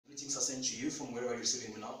Greetings are sent to you from wherever you're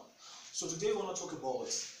sitting now. So today we're going to talk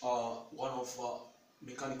about one of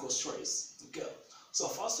mechanical stress. Okay. So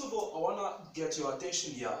first of all, I want to get your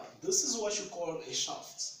attention here. This is what you call a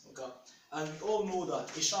shaft. Okay. And we all know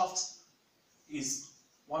that a shaft is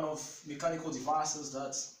one of mechanical devices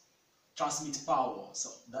that transmit power.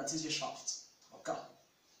 So that is a shaft. Okay.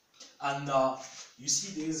 And you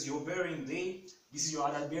see there's your bearing there. This is your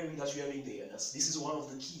other bearing that you're having there. This is one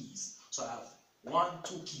of the keys. So I have 1,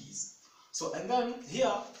 2 keys. So and then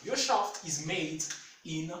here your shaft is made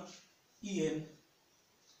in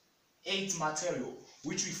EN8 material,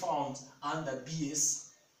 which we found under BS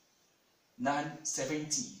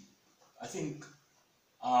 970. I think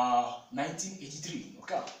 1983.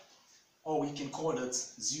 Okay, or we can call it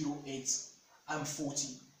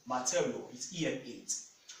 08M40 material. It's EN8.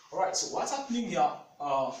 All right. So what's happening here?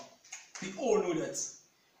 We all know that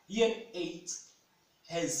EN8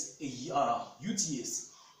 has a UTS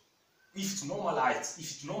if it's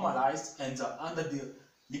normalized and under the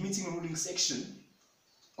limiting ruling section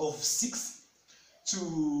of 6 to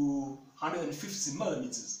 150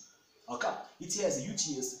 millimeters. Okay, it has a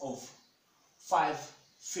UTS of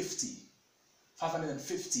 550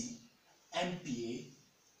 MPa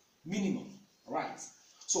minimum. Right.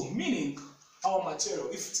 So meaning our material,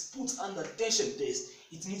 if it's put under tension test,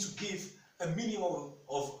 it needs to give a minimum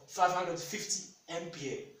of 550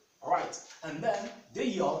 MPa. Alright, and then they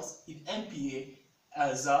yield in MPa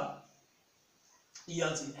as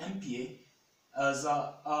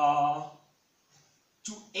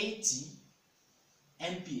 280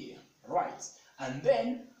 MPa. Right, and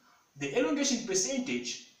then the elongation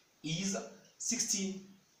percentage is 16%.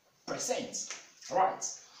 Right,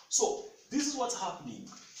 so this is what's happening.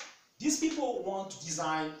 These people want to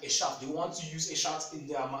design a shaft. They want to use a shaft in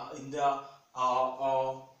their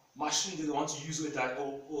machine that they want to use with that,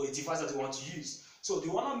 or a device that they want to use. So they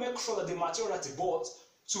want to make sure that the material that they bought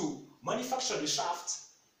to manufacture the shaft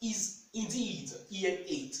is indeed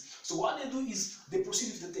EN8. So what they do is they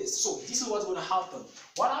proceed with the test. So this is what's going to happen.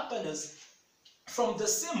 What happened is from the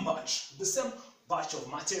same batch of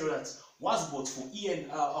material that was bought for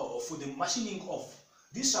for the machining of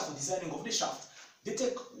this shaft, designing of the shaft, they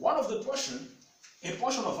take one of the a portion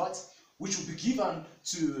of it, which will be given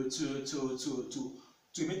to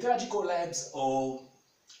metallurgical labs or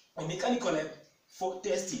mechanical lab for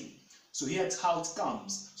testing. So here's how it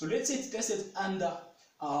comes. So let's say it's tested under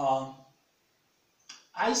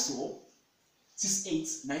ISO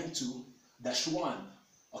 6892-1.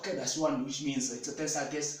 Okay, that's one, which means it's a tensile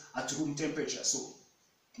test at room temperature. So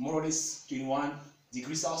more or less 21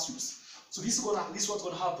 degrees Celsius. So this is what's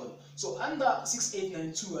gonna happen. So under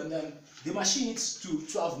 6892, and then the machine is to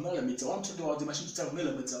 12 millimeter. I'm talking about the machine to 12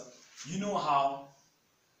 millimeter. You know how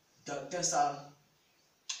the tensile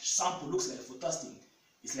sample looks like for testing.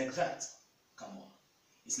 It's like that. Come on,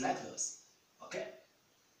 it's like this. Okay,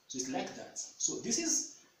 so it's like that. So this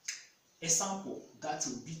is a sample that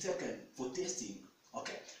will be taken for testing.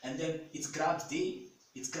 Okay, and then it's grabbed there,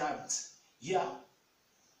 it's grabbed here,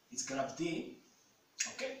 it's grabbed there.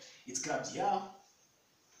 Okay, it's grabbed here.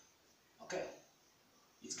 Okay,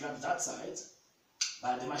 it's grabbed that side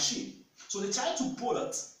by the machine. So they try to pull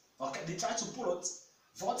it. Okay, they try to pull it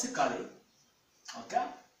vertically. Okay,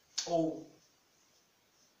 or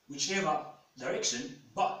whichever direction,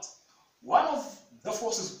 but one of the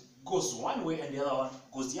forces goes one way and the other one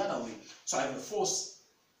goes the other way. So I have a force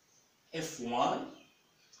F1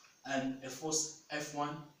 and a force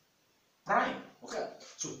F1 prime. Okay,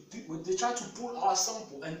 so they try to pull our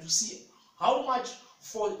sample and to see how much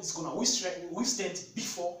force it's gonna withstand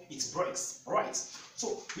before it breaks. Right.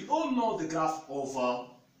 So we all know the graph of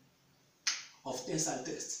tensile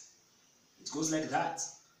test. It goes like that,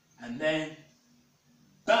 and then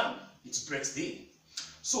bam, it breaks there.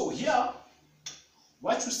 So here,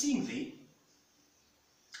 what you're seeing here,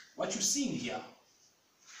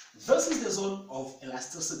 this is the zone of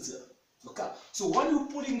elasticity. Okay, so when you're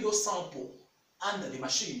putting your sample under the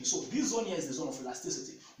machine, so this zone here is the zone of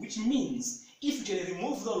elasticity, which means if you can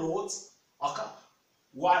remove the loads, okay,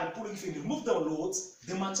 while pulling, if you remove the loads,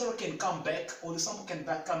 the material can come back, or the sample can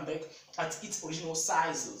come back at its original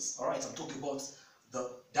sizes. All right, I'm talking about the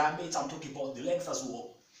diameter, I'm talking about the length as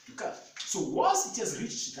well. Okay, so once it has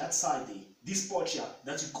reached that side, this part here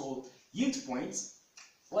that you call yield point,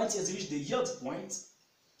 once it has reached the yield point,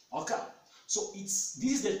 okay, so this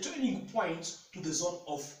is the turning point to the zone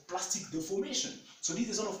of plastic deformation. So this is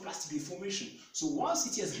the zone of plastic deformation. So once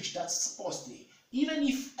it has reached that spot there, even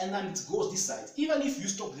if, and then it goes this side, even if you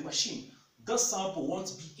stop the machine, the sample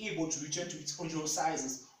won't be able to return to its original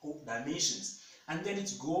sizes or dimensions. And then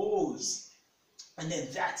it goes And then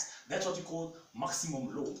that's what we call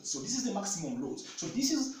maximum load. So this is the maximum load. So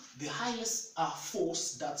this is the highest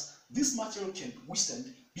force that this material can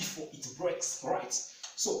withstand before it breaks, right?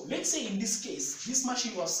 So let's say in this case, this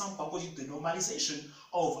machine was sampled according to the normalization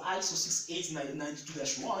of ISO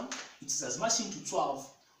 68992-1. It says machine to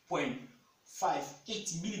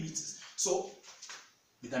 12.580 millimeters. So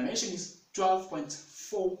the dimension is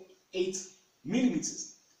 12.48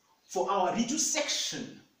 millimeters. For our reduced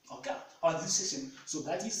section, okay, our reduced section, so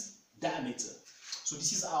that is diameter. So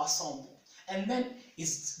this is our sample. And then it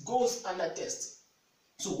goes under test.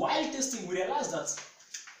 So while testing, we realize that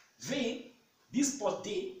this part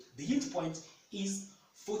there, the yield point is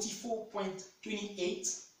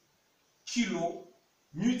 44.28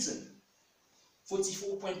 kilonewton.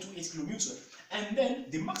 44.28 kilonewton. And then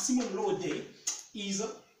the maximum load there is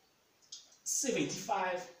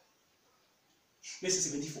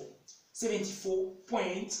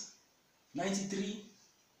 74.93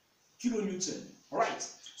 kilonewton. Right,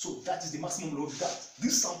 so that is the maximum load that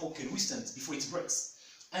this sample can withstand before it breaks.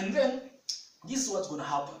 And then this is what's going to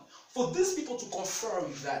happen. For these people to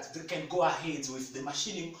confirm that they can go ahead with the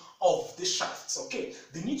machining of the shafts, okay,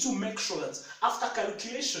 they need to make sure that after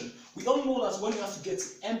calculation, we all know that when you have to get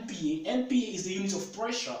MPa, MPa is the unit of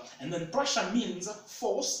pressure, and then pressure means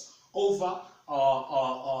force over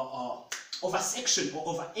over section or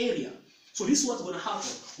over area. So this is what's going to happen.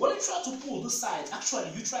 When you try to pull this side, actually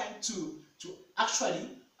you're trying to actually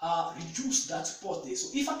reduce that part there. So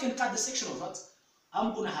if I can cut the section of that,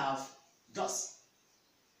 I'm going to have thus.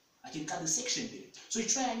 I can cut the section there. So you're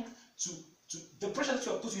trying to the pressure that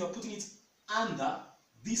you're putting it under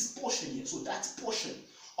this portion here. So that portion.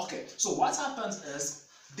 Okay, so what happens is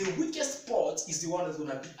the weakest part is the one that's going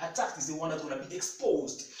to be attacked, is the one that's going to be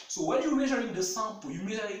exposed. So when you're measuring the sample, you're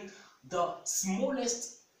measuring the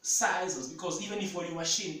smallest sizes, because even if on your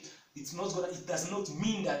machine it does not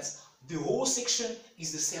mean that the whole section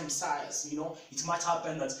is the same size. You know, it might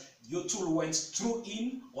happen that your tool went through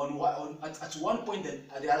in at one point and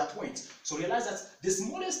at the other point. So realize that the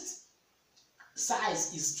smallest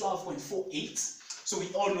size is 12.48. So we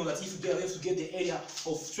all know that if you have to get the area of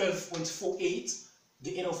 12.48,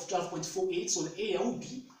 the area of 12.48, so the area would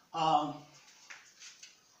be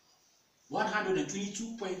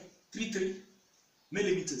 122.33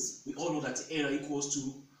 millimeters. We all know that the area equals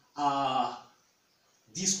to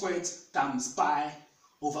d squared times pi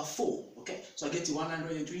over 4. Okay, so I get to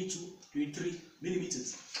 122.33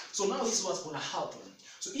 millimeters. So now this is what's going to happen.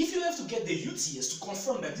 So if you have to get the UTS to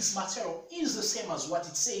confirm that this material is the same as what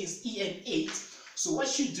it says EN8, so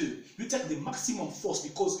what you do, you take the maximum force,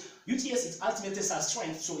 because UTS is ultimate tensile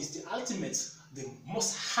strength, so it's the ultimate, the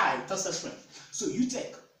most high tensile strength. So you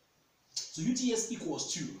take, so UTS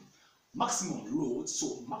equals to maximum load,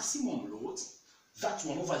 so maximum load, that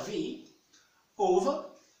one over there, over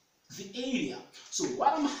the area. So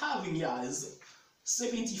what I'm having here is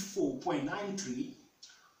 74.93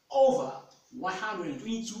 over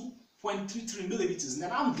 122.33 millimeters. And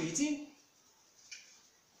then I'm getting,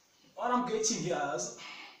 what I'm getting here is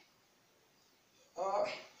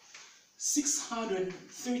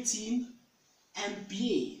 613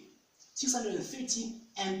 MPa. 613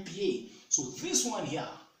 MPa. So this one here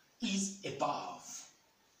is above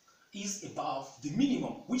the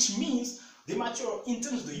minimum, which means the material in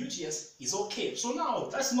terms of the UTS is okay. So now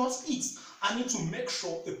that's not it. I need to make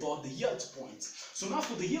sure about the yield point. So now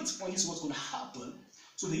for the yield point, this is what's going to happen.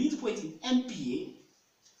 So the yield point in MPa,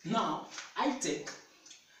 now I take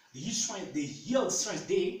the yield strength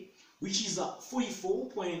there, which is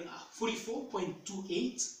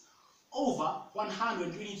 44.28 over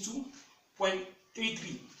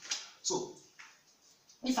 122.33. So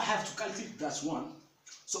if I have to calculate that one,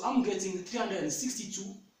 so I'm getting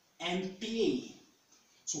 362 MPa.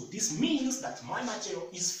 So this means that my material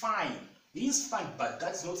is fine. It is fine, but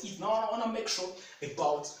that's not it. Now I want to make sure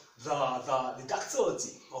about the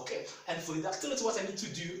ductility. Okay, and for the ductility, what I need to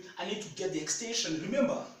do, I need to get the extension.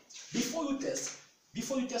 Remember, before you test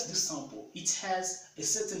this sample, it has a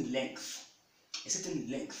certain length,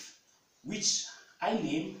 which I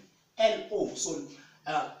name LO. So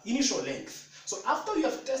initial length. So after you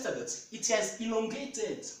have tested it, it has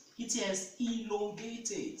elongated.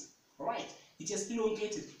 Right? It has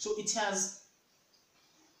elongated. So it has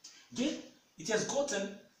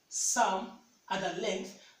gotten some other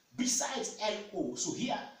length besides LO. So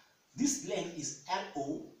here, this length is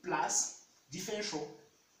LO plus differential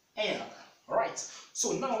L. Right?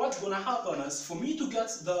 So now what's going to happen is, for me to get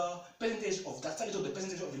the percentage of ductility or the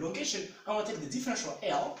percentage of elongation, I'm going to take the differential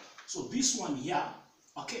L. So this one here,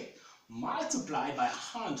 okay, multiply by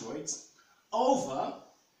 100 over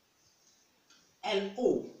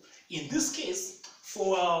LO. In this case,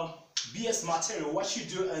 for BS material, what you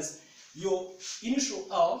do is your initial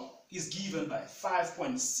L is given by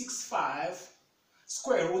 5.65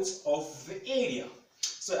 square roots of the area.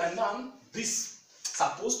 So, and now this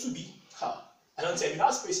supposed to be, I don't tell you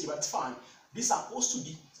that space here, but it's fine. This supposed to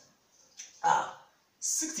be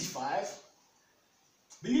 65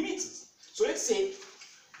 millimeters. So let's say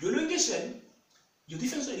your elongation, your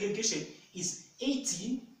difference of elongation is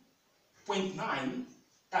 18.9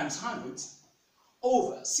 times 100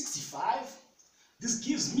 over 65. This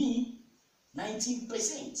gives me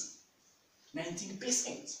 19%.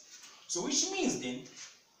 19%. So which means then,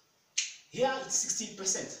 here it's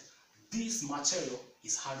 16%. This material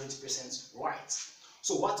is 100% right.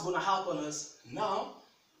 So what's going to happen is now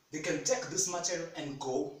they can take this material and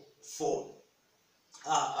go for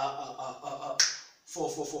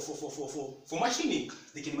machining.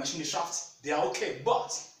 They can machine the shaft. They are okay,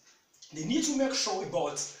 but they need to make sure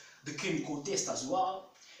about the chemical test as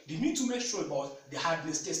well. They need to make sure about the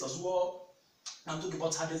hardness test as well. I'm talking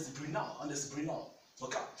about hardness degree now.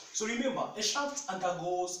 Okay. So remember, a shaft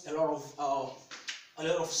undergoes a lot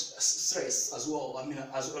of stress as well. I mean, a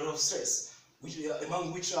lot of stress, which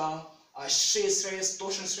among which are shear stress,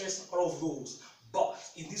 torsion stress, all of those. But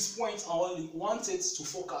in this point, I only wanted to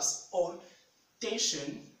focus on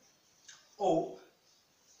tension or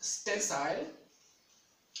tensile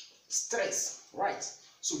stress, right?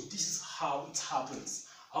 So this is how it happens.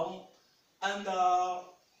 And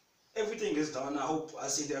everything is done. I hope I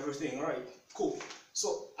said everything right. Cool.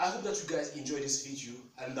 So I hope that you guys enjoyed this video,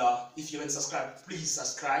 and if you haven't subscribed, please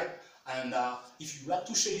subscribe. And if you like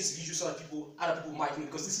to share this video so that other people might know,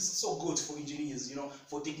 because this is so good for engineers, you know,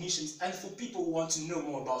 for technicians, and for people who want to know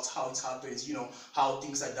more about how it happens, you know, how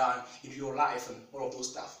things are done in your life and all of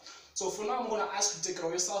those stuff. So for now, I'm gonna ask you to take care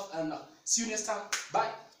of yourself, and see you next time.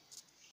 Bye.